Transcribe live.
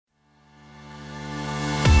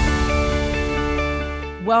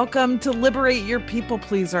Welcome to Liberate Your People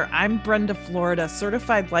Pleaser. I'm Brenda Florida,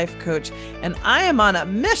 certified life coach, and I am on a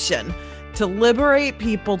mission to liberate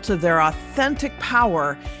people to their authentic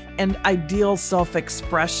power and ideal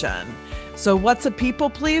self-expression. So what's a people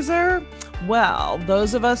pleaser? Well,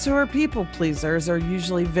 those of us who are people pleasers are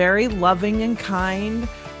usually very loving and kind.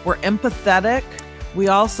 We're empathetic. We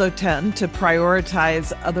also tend to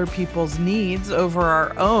prioritize other people's needs over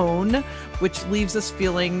our own, which leaves us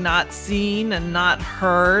feeling not seen and not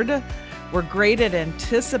heard. We're great at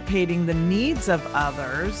anticipating the needs of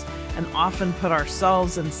others and often put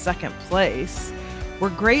ourselves in second place. We're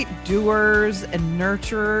great doers and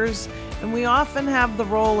nurturers, and we often have the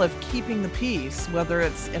role of keeping the peace, whether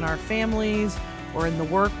it's in our families or in the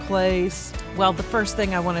workplace. Well, the first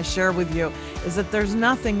thing I want to share with you is that there's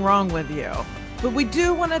nothing wrong with you. But we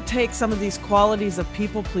do want to take some of these qualities of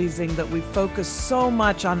people pleasing that we focus so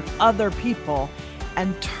much on other people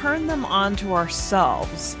and turn them onto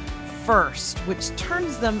ourselves first, which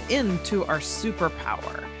turns them into our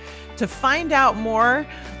superpower. To find out more,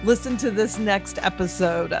 listen to this next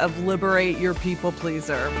episode of Liberate Your People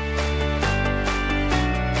Pleaser.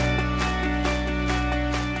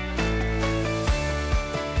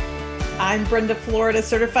 I'm Brenda Florida,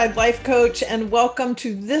 certified life coach, and welcome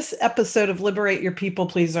to this episode of Liberate Your People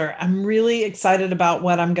Pleaser. I'm really excited about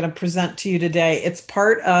what I'm going to present to you today. It's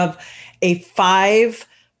part of a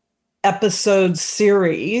 5-episode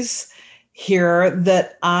series here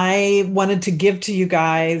that I wanted to give to you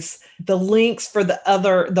guys. The links for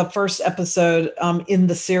the first episode in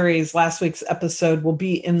the series, last week's episode, will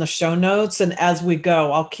be in the show notes. And as we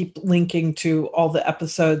go, I'll keep linking to all the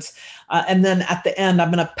episodes. And then at the end,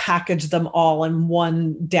 I'm going to package them all in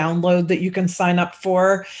one download that you can sign up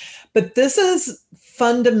for. But this is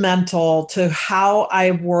fundamental to how I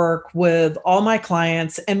work with all my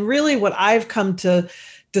clients, and really what I've come to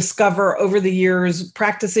discover over the years,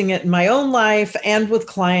 practicing it in my own life and with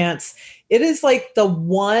clients. It is like the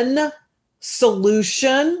one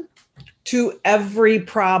solution to every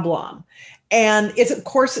problem. And it, of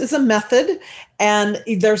course, is a method, and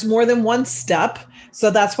there's more than one step. So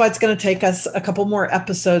that's why it's going to take us a couple more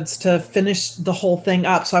episodes to finish the whole thing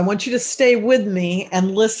up. So I want you to stay with me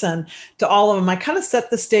and listen to all of them. I kind of set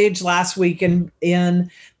the stage last week in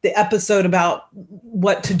the episode about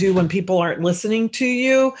what to do when people aren't listening to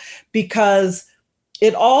you, because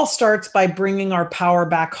it all starts by bringing our power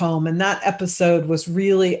back home. And that episode was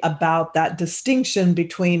really about that distinction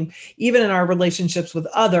between, even in our relationships with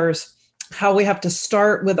others, how we have to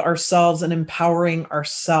start with ourselves and empowering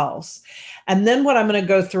ourselves. And then what I'm going to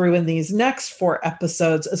go through in these next 4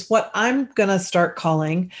 episodes is what I'm going to start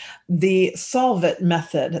calling the Solve It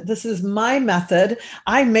method. This is my method.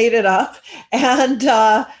 I made it up, and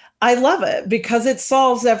I love it because it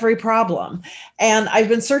solves every problem. And I've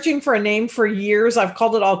been searching for a name for years. I've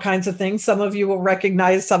called it all kinds of things. Some of you will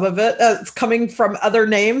recognize some of it. It's coming from other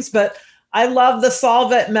names, but I love the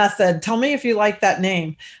Solve It method. Tell me if you like that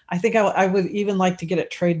name. I think I would even like to get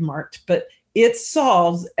it trademarked, but it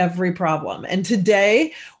solves every problem. And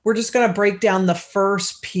today we're just going to break down the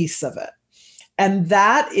first piece of it. And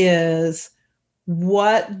that is,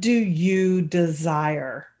 what do you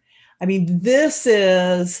desire? I mean, this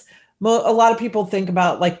is, a lot of people think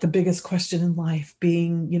about like the biggest question in life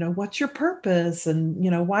being, what's your purpose? And,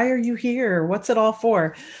 why are you here? What's it all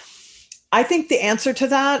for? I think the answer to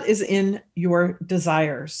that is in your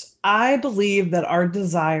desires. I believe that our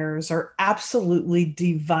desires are absolutely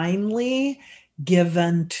divinely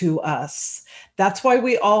given to us. That's why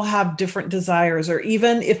we all have different desires, or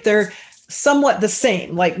even if they're somewhat the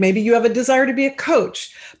same, like maybe you have a desire to be a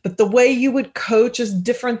coach, but the way you would coach is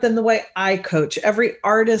different than the way I coach. Every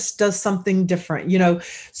artist does something different,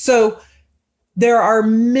 So there are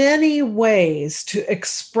many ways to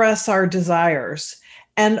express our desires.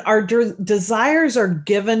 And our desires are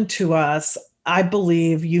given to us, I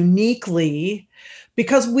believe, uniquely,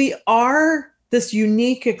 because we are this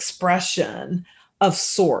unique expression of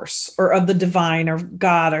source, or of the divine, or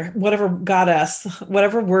God, or whatever, goddess,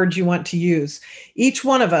 whatever word you want to use. Each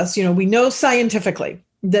one of us, we know scientifically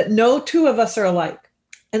that no two of us are alike.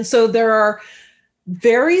 And so there are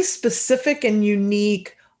very specific and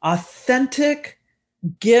unique, authentic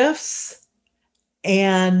gifts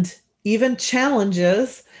and even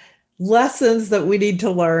challenges, lessons that we need to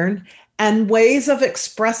learn, and ways of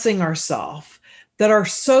expressing ourselves that are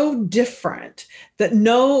so different that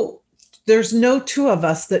there's no two of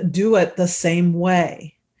us that do it the same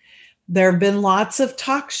way. There have been lots of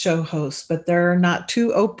talk show hosts, but there are not 2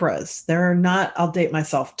 Oprahs. There are not, I'll date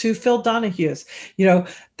myself, 2 Phil Donahues.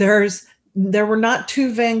 There were not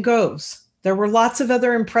 2 Van Goghs. There were lots of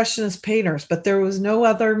other Impressionist painters, but there was no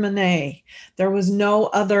other Monet. There was no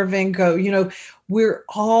other Van Gogh. We're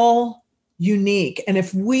all unique. And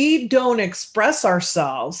if we don't express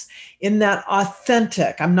ourselves in that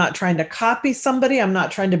authentic, I'm not trying to copy somebody. I'm not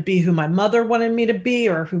trying to be who my mother wanted me to be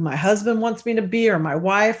or who my husband wants me to be or my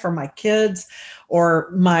wife or my kids or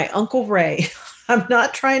my Uncle Ray. I'm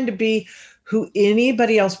not trying to be who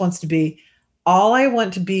anybody else wants to be. All I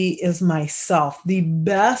want to be is myself, the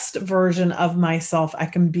best version of myself I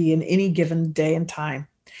can be in any given day and time.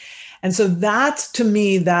 And so that's, to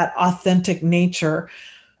me, that authentic nature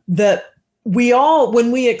that we all,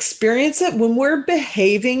 when we experience it, when we're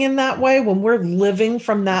behaving in that way, when we're living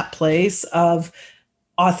from that place of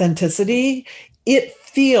authenticity, it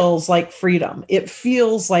feels like freedom. It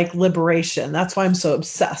feels like liberation. That's why I'm so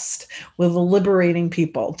obsessed with liberating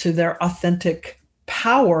people to their authentic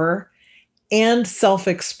power and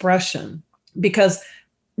self-expression, because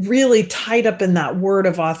really tied up in that word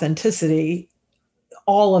of authenticity,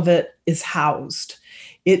 all of it is housed.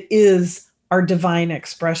 It is our divine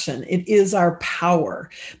expression. It is our power,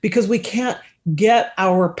 because we can't get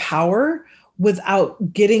our power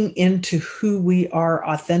without getting into who we are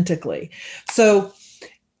authentically. So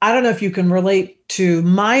I don't know if you can relate to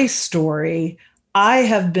my story. I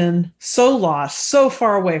have been so lost, so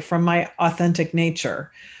far away from my authentic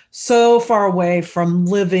nature, so far away from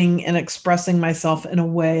living and expressing myself in a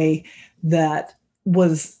way that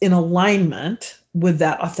was in alignment with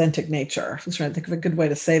that authentic nature. I was trying to think of a good way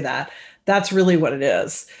to say that. That's really what it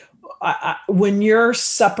is. When you're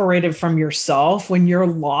separated from yourself, when you're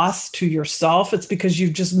lost to yourself, it's because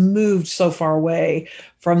you've just moved so far away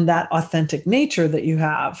from that authentic nature that you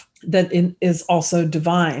have, that is also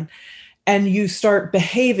divine. And you start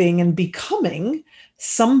behaving and becoming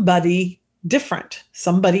somebody different,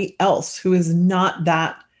 somebody else who is not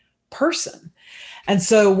that person. And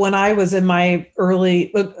so when I was in my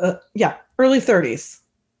early 30s,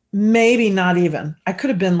 maybe not even, I could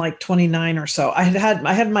have been like 29 or so. I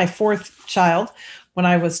had my fourth child when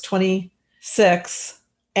I was 26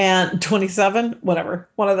 and 27, whatever,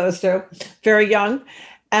 one of those two, very young.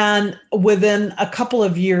 And within a couple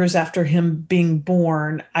of years after him being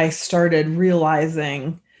born, I started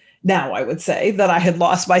realizing, now I would say, that I had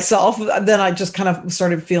lost myself. Then I just kind of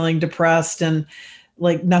started feeling depressed and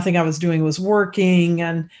like nothing I was doing was working.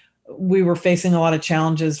 And we were facing a lot of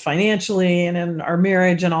challenges financially and in our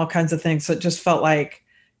marriage and all kinds of things. So it just felt like,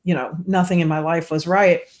 nothing in my life was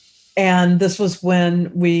right. And this was when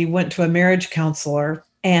we went to a marriage counselor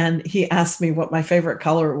and he asked me what my favorite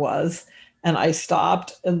color was. And I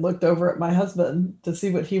stopped and looked over at my husband to see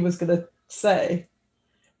what he was going to say,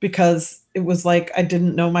 because it was like I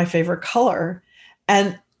didn't know my favorite color.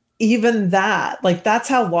 And even that, like, that's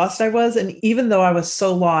how lost I was. And even though I was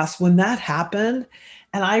so lost, when that happened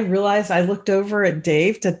and I realized, I looked over at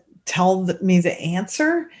Dave to tell me the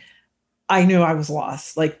answer, I knew I was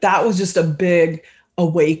lost. Like, that was just a big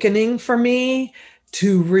awakening for me,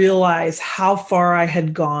 to realize how far I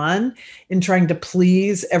had gone in trying to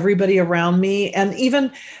please everybody around me. And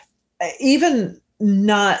even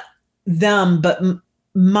not them, but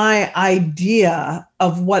my idea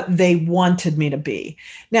of what they wanted me to be.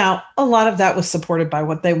 Now, a lot of that was supported by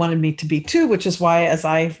what they wanted me to be too, which is why, as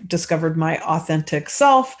I discovered my authentic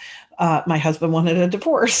self, my husband wanted a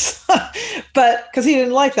divorce, but because he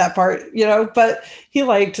didn't like that part, but he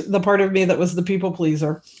liked the part of me that was the people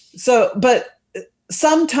pleaser. So, but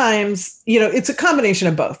sometimes, it's a combination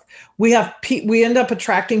of both. We end up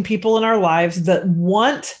attracting people in our lives that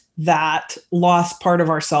want that lost part of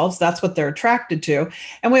ourselves. That's what they're attracted to.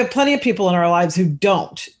 And we have plenty of people in our lives who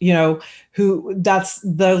don't, who that's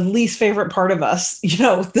the least favorite part of us,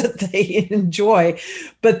 that they enjoy,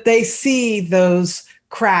 but they see those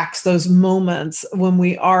cracks, those moments when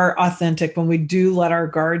we are authentic, when we do let our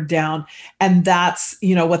guard down. And that's,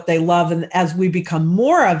 what they love. And as we become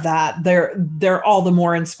more of that, they're all the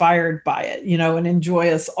more inspired by it, and enjoy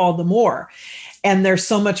us all the more. And there's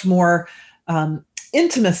so much more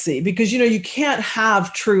intimacy, because, you can't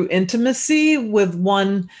have true intimacy with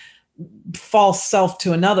one false self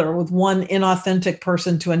to another, with one inauthentic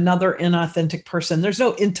person to another inauthentic person. There's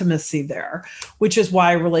no intimacy there, which is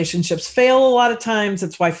why relationships fail a lot of times.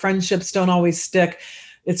 It's why friendships don't always stick.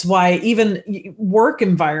 It's why even work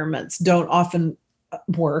environments don't often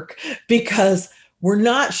work, because we're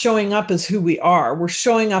not showing up as who we are. We're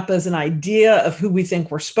showing up as an idea of who we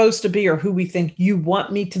think we're supposed to be, or who we think you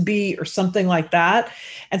want me to be, or something like that.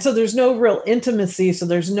 And so there's no real intimacy. So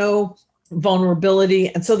there's no vulnerability.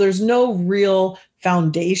 And so there's no real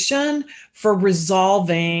foundation for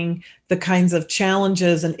resolving the kinds of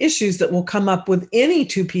challenges and issues that will come up with any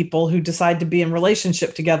two people who decide to be in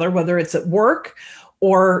relationship together, whether it's at work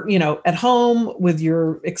or, at home with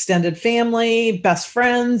your extended family, best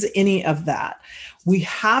friends, any of that. We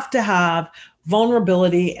have to have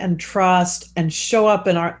vulnerability and trust and show up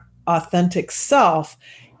in our authentic self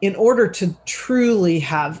in order to truly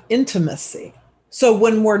have intimacy. So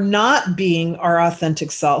when we're not being our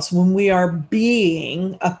authentic selves, when we are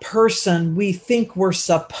being a person we think we're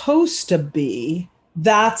supposed to be,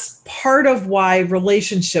 that's part of why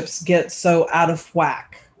relationships get so out of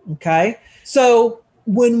whack. Okay. So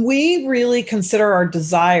when we really consider our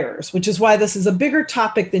desires, which is why this is a bigger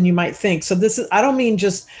topic than you might think. So I don't mean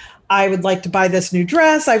just, I would like to buy this new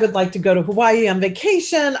dress, I would like to go to Hawaii on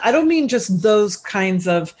vacation. I don't mean just those kinds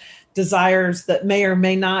of desires that may or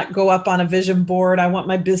may not go up on a vision board. I want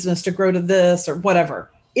my business to grow to this or whatever.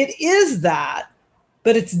 It is that,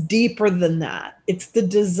 but it's deeper than that. It's the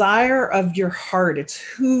desire of your heart. It's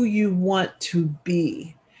who you want to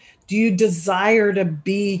be. Do you desire to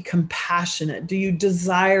be compassionate? Do you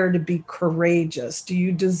desire to be courageous? Do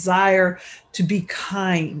you desire to be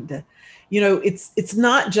kind? It's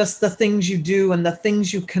not just the things you do and the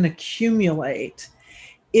things you can accumulate.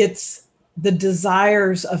 It's the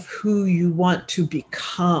desires of who you want to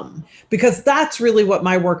become, because that's really what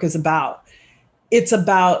my work is about. It's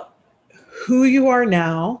about who you are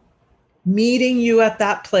now, meeting you at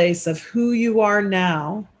that place of who you are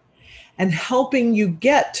now, and helping you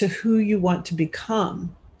get to who you want to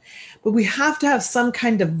become. But we have to have some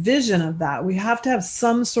kind of vision of that. We have to have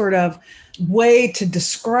some sort of way to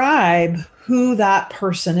describe who that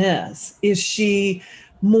person is. Is she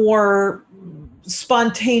more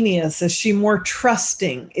spontaneous? Is she more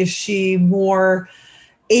trusting? Is she more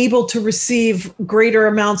able to receive greater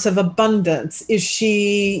amounts of abundance? Is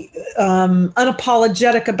she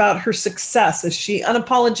unapologetic about her success? Is she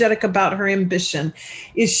unapologetic about her ambition?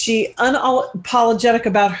 Is she unapologetic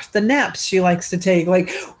about the naps she likes to take? Like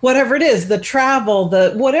whatever it is, the travel,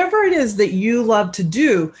 whatever it is that you love to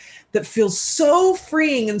do that feels so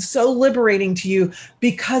freeing and so liberating to you,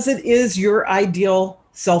 because it is your ideal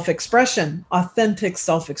self-expression, authentic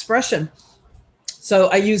self-expression. So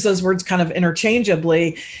I use those words kind of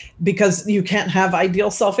interchangeably because you can't have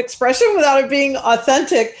ideal self-expression without it being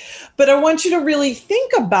authentic. But I want you to really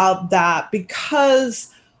think about that,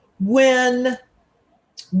 because when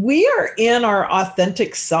we are in our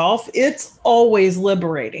authentic self, it's always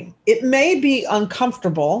liberating. It may be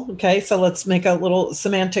uncomfortable. Okay, so let's make a little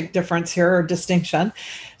semantic difference here, or distinction.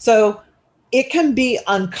 So it can be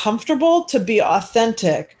uncomfortable to be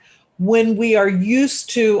authentic when we are used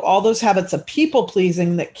to all those habits of people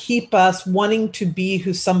pleasing that keep us wanting to be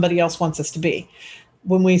who somebody else wants us to be.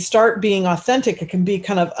 When we start being authentic, it can be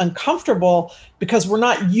kind of uncomfortable because we're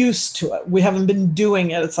not used to it. We haven't been doing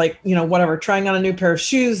it. It's like, whatever, trying on a new pair of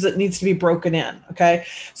shoes that needs to be broken in. Okay.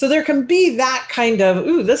 So there can be that kind of,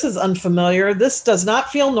 ooh, this is unfamiliar. This does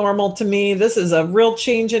not feel normal to me. This is a real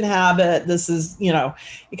change in habit. This is, you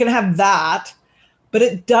can have that. But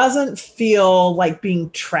it doesn't feel like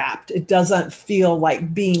being trapped. It doesn't feel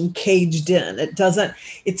like being caged in.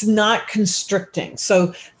 It's not constricting.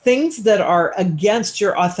 So things that are against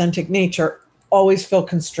your authentic nature always feel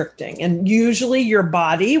constricting. And usually your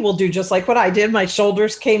body will do just like what I did. My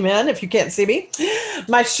shoulders came in. If you can't see me,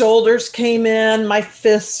 my shoulders came in, my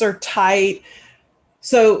fists are tight.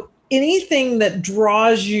 So anything that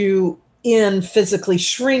draws you in physically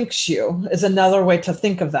shrinks you is another way to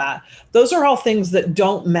think of that. Those are all things that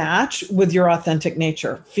don't match with your authentic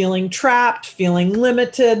nature. Feeling trapped, feeling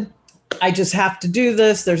limited. I just have to do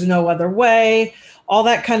this. There's no other way. All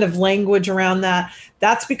that kind of language around that.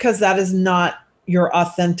 That's because that is not your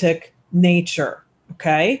authentic nature.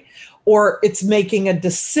 Okay. Or it's making a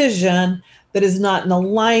decision that is not in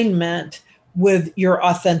alignment with your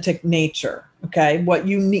authentic nature. Okay. What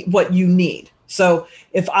you need. So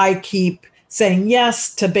if I keep saying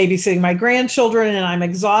yes to babysitting my grandchildren and I'm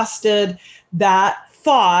exhausted, that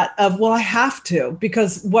thought of, well, I have to,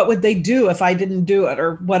 because what would they do if I didn't do it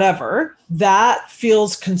or whatever, that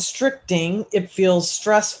feels constricting. It feels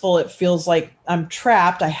stressful. It feels like I'm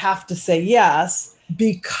trapped. I have to say yes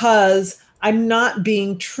because I'm not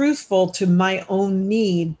being truthful to my own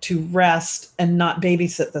need to rest and not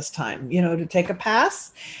babysit this time, to take a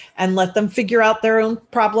pass and let them figure out their own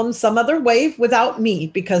problems some other way without me,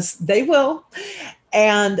 because they will,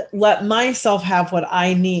 and let myself have what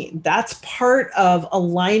I need. That's part of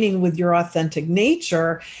aligning with your authentic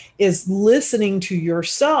nature, is listening to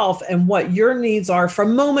yourself and what your needs are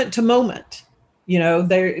from moment to moment.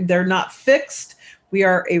 They're not fixed. We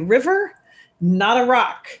are a river. not a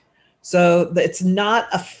rock. So it's not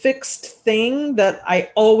a fixed thing that I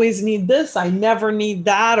always need this, I never need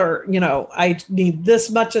that, or, I need this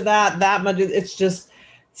much of that much. It's just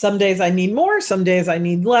some days I need more, some days I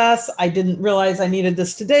need less. I didn't realize I needed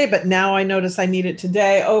this today, but now I notice I need it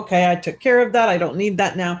today. Okay, I took care of that. I don't need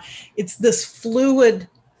that now. It's this fluid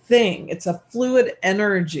thing. It's a fluid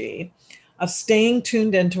energy of staying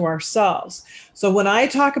tuned into ourselves. So when I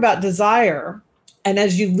talk about desire, and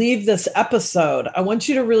as you leave this episode, I want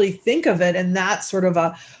you to really think of it in that sort of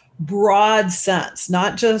a broad sense,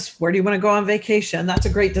 not just where do you want to go on vacation? That's a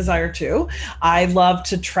great desire too. I love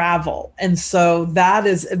to travel. And so that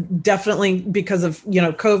is definitely because of,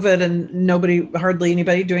 COVID and hardly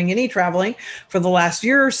anybody doing any traveling for the last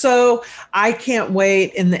year or so. I can't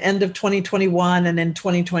wait in the end of 2021 and in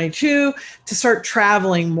 2022 to start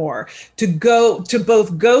traveling more, to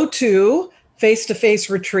both go to face-to-face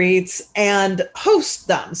retreats and host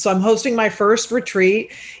them. So I'm hosting my first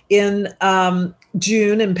retreat in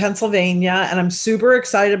June in Pennsylvania, and I'm super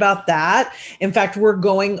excited about that. In fact, we're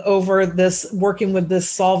going over working with this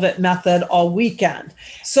Solve It method all weekend.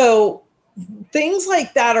 So things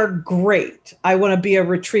like that are great. I want to be a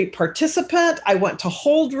retreat participant. I want to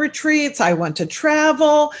hold retreats. I want to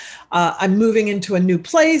travel. I'm moving into a new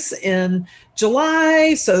place in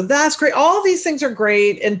July. So that's great. All these things are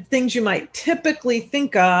great and things you might typically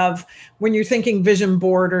think of when you're thinking vision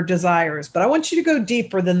board or desires. But I want you to go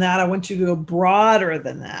deeper than that. I want you to go broader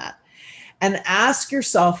than that and ask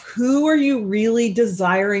yourself, who are you really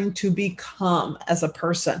desiring to become as a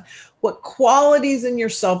person? What qualities in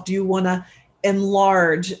yourself do you want to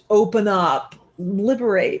enlarge, open up,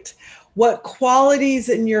 liberate? What qualities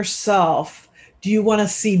in yourself do you want to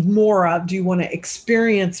see more of? Do you want to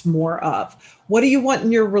experience more of? What do you want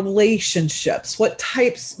in your relationships? What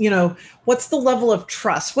types, what's the level of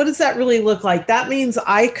trust? What does that really look like? That means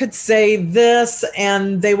I could say this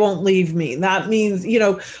and they won't leave me. That means,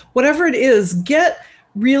 whatever it is, get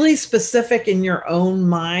really specific in your own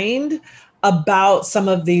mind about some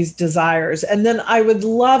of these desires. And then I would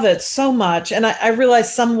love it so much. And I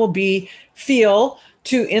realize some will feel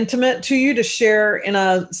too intimate to you to share in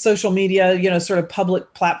a social media, sort of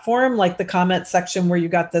public platform, like the comment section where you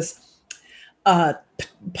got this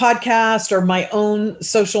podcast or my own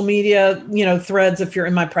social media, threads. If you're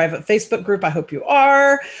in my private Facebook group, I hope you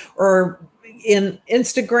are, or in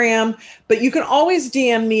Instagram, but you can always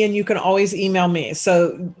DM me and you can always email me.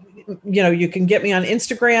 So you can get me on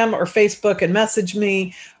Instagram or Facebook and message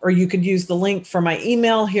me, or you could use the link for my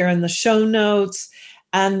email here in the show notes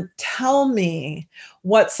and tell me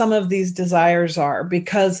what some of these desires are,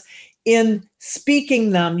 because in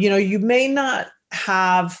speaking them, you may not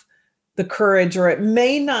have the courage, or it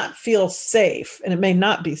may not feel safe, and it may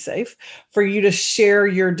not be safe for you to share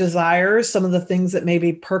your desires, some of the things that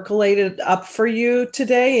maybe percolated up for you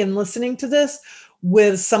today in listening to this,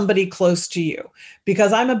 with somebody close to you.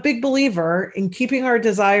 Because I'm a big believer in keeping our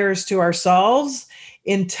desires to ourselves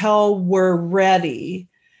until we're ready.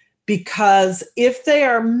 Because if they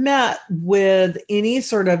are met with any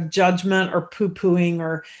sort of judgment or poo-pooing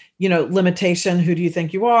or, limitation, who do you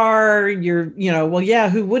think you are? You're, well, yeah,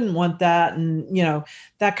 who wouldn't want that? And,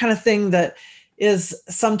 that kind of thing that is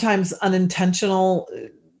sometimes unintentional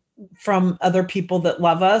from other people that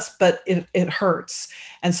love us, but it hurts.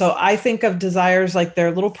 And so I think of desires like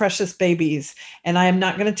they're little precious babies, and I am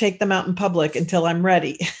not going to take them out in public until I'm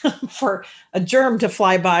ready for a germ to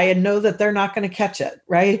fly by and know that they're not going to catch it,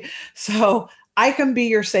 right? So I can be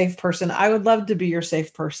your safe person. I would love to be your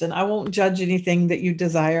safe person. I won't judge anything that you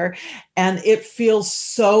desire. And it feels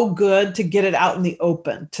so good to get it out in the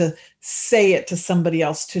open, to say it to somebody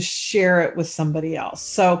else, to share it with somebody else.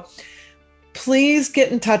 So please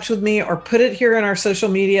get in touch with me or put it here in our social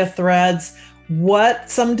media threads, what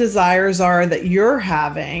some desires are that you're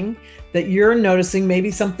having, that you're noticing, maybe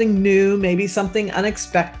something new, maybe something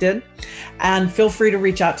unexpected. And feel free to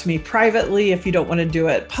reach out to me privately if you don't want to do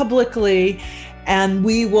it publicly. And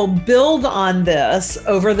we will build on this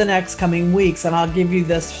over the next coming weeks. And I'll give you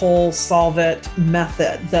this whole Solve It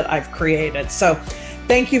method that I've created. So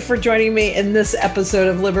thank you for joining me in this episode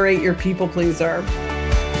of Liberate Your People Pleaser.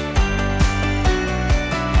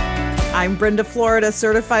 I'm Brenda Florida,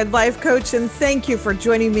 certified life coach, and thank you for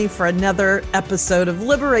joining me for another episode of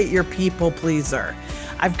Liberate Your People Pleaser.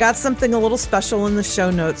 I've got something a little special in the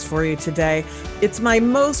show notes for you today. It's my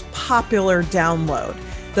most popular download,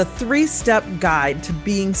 the 3-step guide to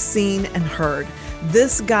being seen and heard.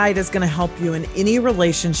 This guide is going to help you in any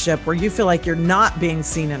relationship where you feel like you're not being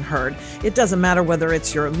seen and heard. It doesn't matter whether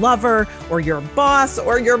it's your lover or your boss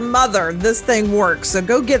or your mother. This thing works. So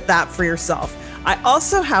go get that for yourself. I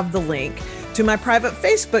also have the link to my private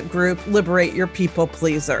Facebook group, Liberate Your People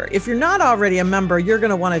Pleaser. If you're not already a member, you're going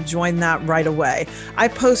to want to join that right away. I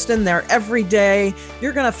post in there every day.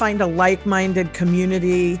 You're going to find a like-minded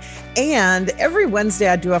community. And every Wednesday,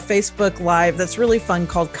 I do a Facebook Live that's really fun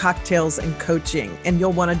called Cocktails and Coaching. And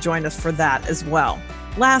you'll want to join us for that as well.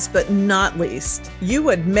 Last but not least, you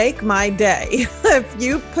would make my day if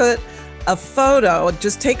you put a photo,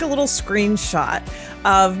 just take a little screenshot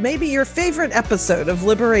of maybe your favorite episode of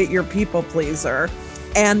Liberate Your People Pleaser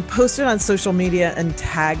and post it on social media and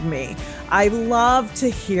tag me. I love to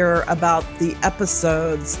hear about the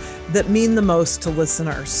episodes that mean the most to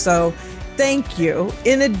listeners. So thank you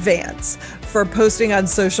in advance for posting on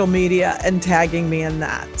social media and tagging me in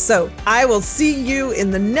that. So I will see you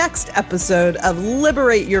in the next episode of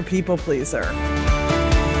Liberate Your People Pleaser.